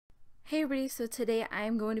Hey everybody, so today I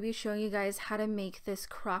am going to be showing you guys how to make this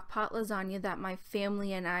crock pot lasagna that my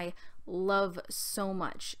family and I love so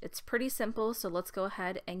much. It's pretty simple, so let's go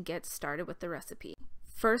ahead and get started with the recipe.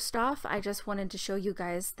 First off, I just wanted to show you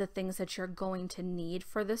guys the things that you're going to need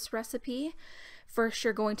for this recipe. First,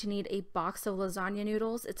 you're going to need a box of lasagna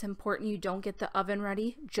noodles. It's important you don't get the oven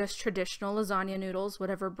ready, just traditional lasagna noodles,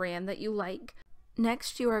 whatever brand that you like.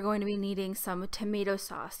 Next, you are going to be needing some tomato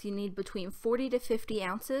sauce. You need between 40 to 50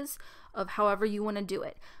 ounces of however you want to do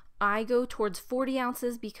it. I go towards 40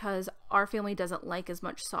 ounces because our family doesn't like as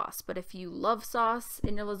much sauce, but if you love sauce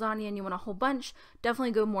in your lasagna and you want a whole bunch,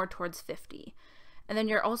 definitely go more towards 50. And then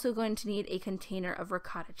you're also going to need a container of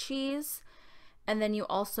ricotta cheese, and then you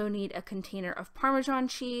also need a container of Parmesan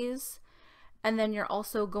cheese, and then you're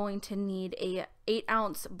also going to need a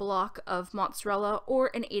 8-ounce block of mozzarella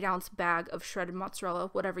or an 8-ounce bag of shredded mozzarella,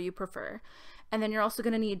 whatever you prefer. And then you're also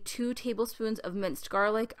going to need 2 tablespoons of minced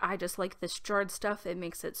garlic. I just like this jarred stuff. It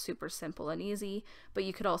makes it super simple and easy, but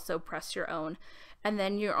you could also press your own. And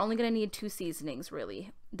then you're only going to need 2 seasonings,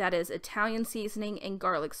 really. That is Italian seasoning and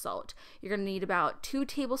garlic salt. You're going to need about 2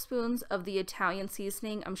 tablespoons of the Italian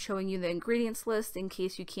seasoning. I'm showing you the ingredients list in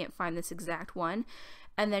case you can't find this exact one.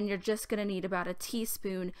 And then you're just going to need about a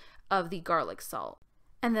teaspoon of the garlic salt.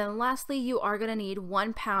 And then lastly, you are going to need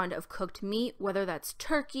 1 pound of cooked meat, whether that's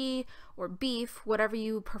turkey or beef, whatever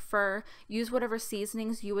you prefer. Use whatever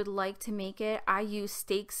seasonings you would like to make it. I use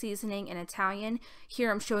steak seasoning in Italian.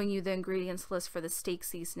 Here I'm showing you the ingredients list for the steak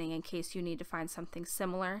seasoning in case you need to find something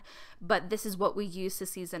similar. But this is what we use to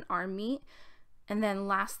season our meat. And then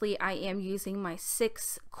lastly, I am using my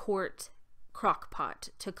 6-quart crock pot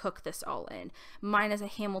to cook this all in. Mine is a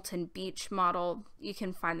Hamilton Beach model. You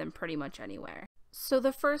can find them pretty much anywhere. So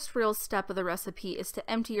the first real step of the recipe is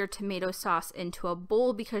to empty your tomato sauce into a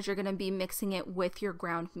bowl because you're going to be mixing it with your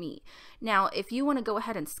ground meat. Now, if you want to go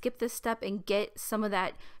ahead and skip this step and get some of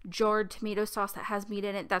that jarred tomato sauce that has meat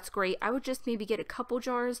in it, that's great. I would just maybe get a couple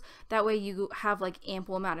jars. That way you have like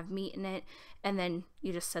ample amount of meat in it, and then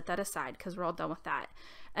you just set that aside because we're all done with that.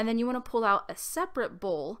 And then you want to pull out a separate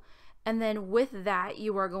bowl, and then with that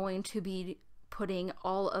you are going to be putting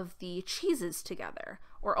all of the cheeses together,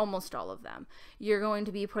 or almost all of them. You're going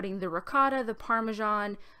to be putting the ricotta, the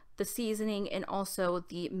Parmesan, the seasoning, and also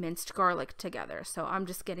the minced garlic together. So I'm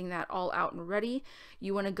just getting that all out and ready.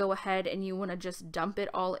 You want to go ahead and you want to just dump it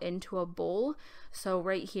all into a bowl. So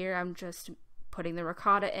right here I'm just putting the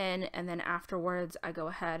ricotta in, and then afterwards I go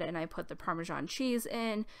ahead and I put the Parmesan cheese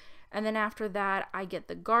in, and then after that I get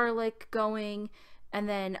the garlic going, and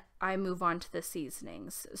then I move on to the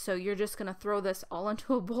seasonings. So you're just gonna throw this all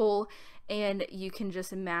into a bowl and you can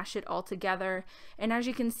just mash it all together. And as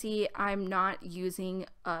you can see, I'm not using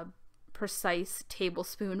a precise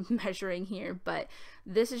tablespoon measuring here, but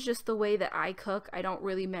this is just the way that I cook. I don't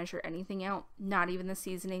really measure anything out, not even the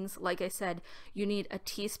seasonings. Like I said, you need a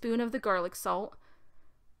teaspoon of the garlic salt,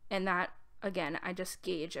 and that, again, I just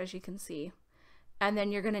gauge, as you can see. And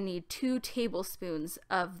then you're going to need 2 tablespoons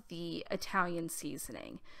of the Italian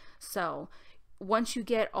seasoning. So once you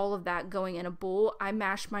get all of that going in a bowl, I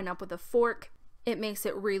mash mine up with a fork. It makes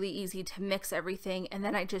it really easy to mix everything, and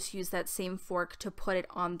then I just use that same fork to put it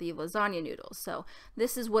on the lasagna noodles. So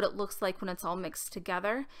this is what it looks like when it's all mixed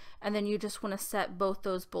together, and then you just want to set both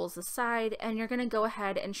those bowls aside, and you're going to go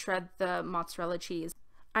ahead and shred the mozzarella cheese.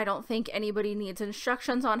 I don't think anybody needs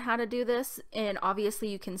instructions on how to do this, and obviously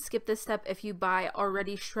you can skip this step if you buy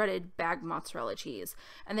already shredded bagged mozzarella cheese.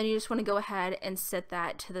 And then you just want to go ahead and set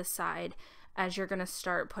that to the side as you're going to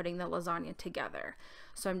start putting the lasagna together.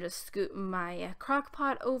 So I'm just scooting my crock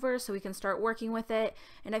pot over so we can start working with it.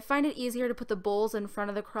 And I find it easier to put the bowls in front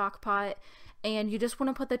of the crock pot, and you just want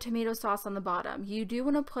to put the tomato sauce on the bottom. You do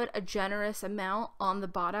want to put a generous amount on the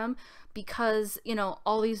bottom because, you know,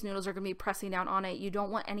 all these noodles are going to be pressing down on it. You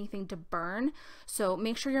don't want anything to burn. So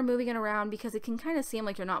make sure you're moving it around because it can kind of seem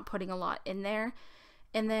like you're not putting a lot in there.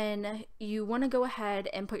 And then you want to go ahead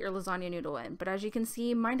and put your lasagna noodle in. But as you can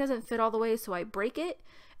see, mine doesn't fit all the way, so I break it.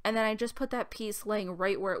 And then I just put that piece laying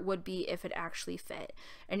right where it would be if it actually fit.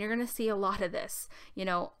 And you're going to see a lot of this. You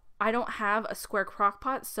know, I don't have a square crock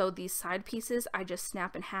pot, so these side pieces I just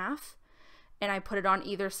snap in half and I put it on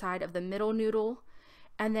either side of the middle noodle.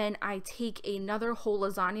 And then I take another whole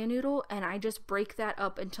lasagna noodle and I just break that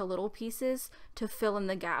up into little pieces to fill in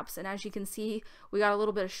the gaps. And as you can see, we got a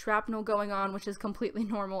little bit of shrapnel going on, which is completely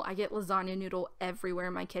normal. I get lasagna noodle everywhere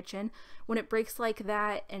in my kitchen. When it breaks like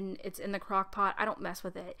that and it's in the crock pot, I don't mess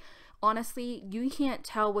with it. Honestly, you can't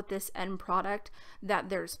tell with this end product that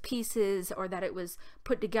there's pieces or that it was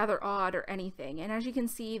put together odd or anything. And as you can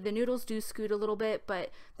see, the noodles do scoot a little bit, but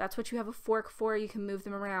that's what you have a fork for. You can move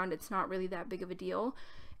them around. It's not really that big of a deal.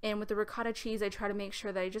 And with the ricotta cheese, I try to make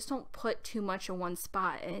sure that I just don't put too much in one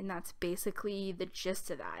spot, and that's basically the gist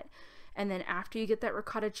of that. And then after you get that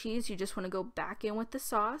ricotta cheese, you just want to go back in with the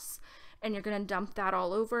sauce, and you're going to dump that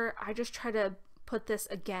all over. I just try to put this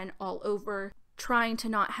again all over, trying to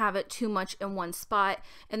not have it too much in one spot.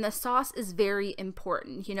 And the sauce is very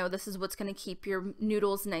important. You know, this is what's going to keep your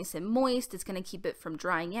noodles nice and moist. It's going to keep it from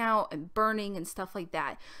drying out and burning and stuff like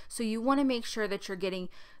that. So you want to make sure that you're getting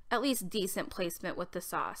at least decent placement with the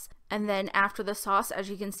sauce. And then after the sauce, as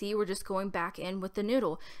you can see, we're just going back in with the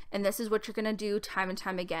noodle. And this is what you're going to do time and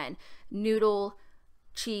time again. Noodle,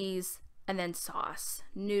 cheese, and then sauce.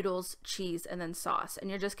 Noodles, cheese, and then sauce. And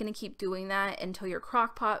you're just going to keep doing that until your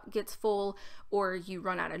crock pot gets full, or you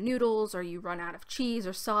run out of noodles, or you run out of cheese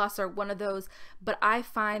or sauce, or one of those. But I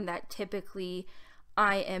find that typically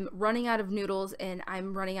I am running out of noodles and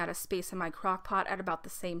I'm running out of space in my crock pot at about the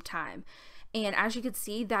same time. And as you can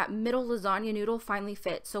see, that middle lasagna noodle finally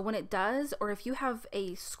fits. So when it does, or if you have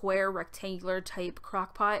a square rectangular type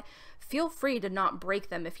crock pot, feel free to not break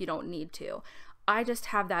them if you don't need to. I just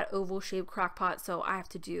have that oval shaped crock pot, so I have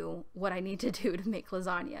to do what I need to do to make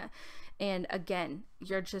lasagna. And again,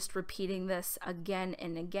 you're just repeating this again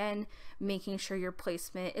and again, making sure your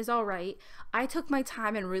placement is all right. I took my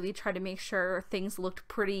time and really tried to make sure things looked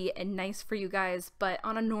pretty and nice for you guys, but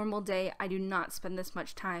on a normal day, I do not spend this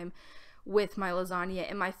much time with my lasagna,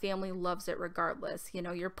 and my family loves it regardless. You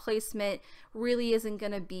know, your placement really isn't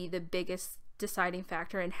going to be the biggest deciding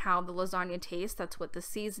factor in how the lasagna tastes. That's what the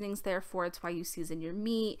seasoning's there for. It's why you season your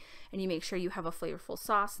meat and you make sure you have a flavorful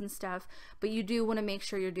sauce and stuff, but you do want to make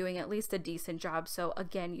sure you're doing at least a decent job, so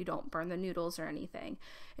again, you don't burn the noodles or anything.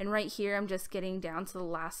 And right here, I'm just getting down to the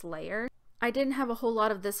last layer. I didn't have a whole lot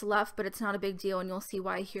of this left, but it's not a big deal, and you'll see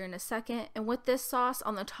why here in a second. And with this sauce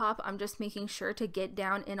on the top, I'm just making sure to get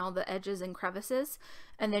down in all the edges and crevices,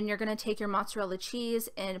 and then you're going to take your mozzarella cheese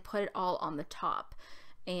and put it all on the top,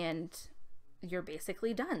 and you're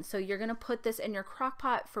basically done. So you're going to put this in your crock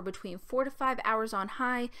pot for between 4 to 5 hours on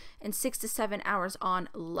high and 6 to 7 hours on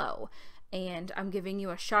low. And I'm giving you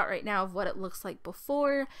a shot right now of what it looks like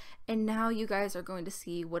before, and now you guys are going to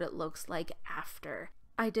see what it looks like after.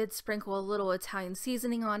 I did sprinkle a little Italian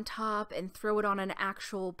seasoning on top and throw it on an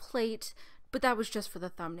actual plate, but that was just for the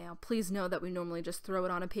thumbnail. Please know that we normally just throw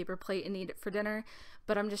it on a paper plate and eat it for dinner,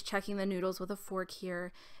 but I'm just checking the noodles with a fork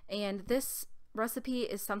here. And this recipe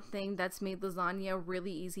is something that's made lasagna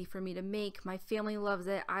really easy for me to make. My family loves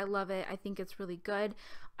it. I love it. I think it's really good.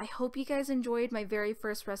 I hope you guys enjoyed my very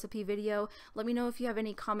first recipe video. Let me know if you have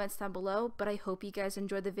any comments down below, but I hope you guys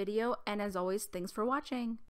enjoyed the video, and as always, thanks for watching.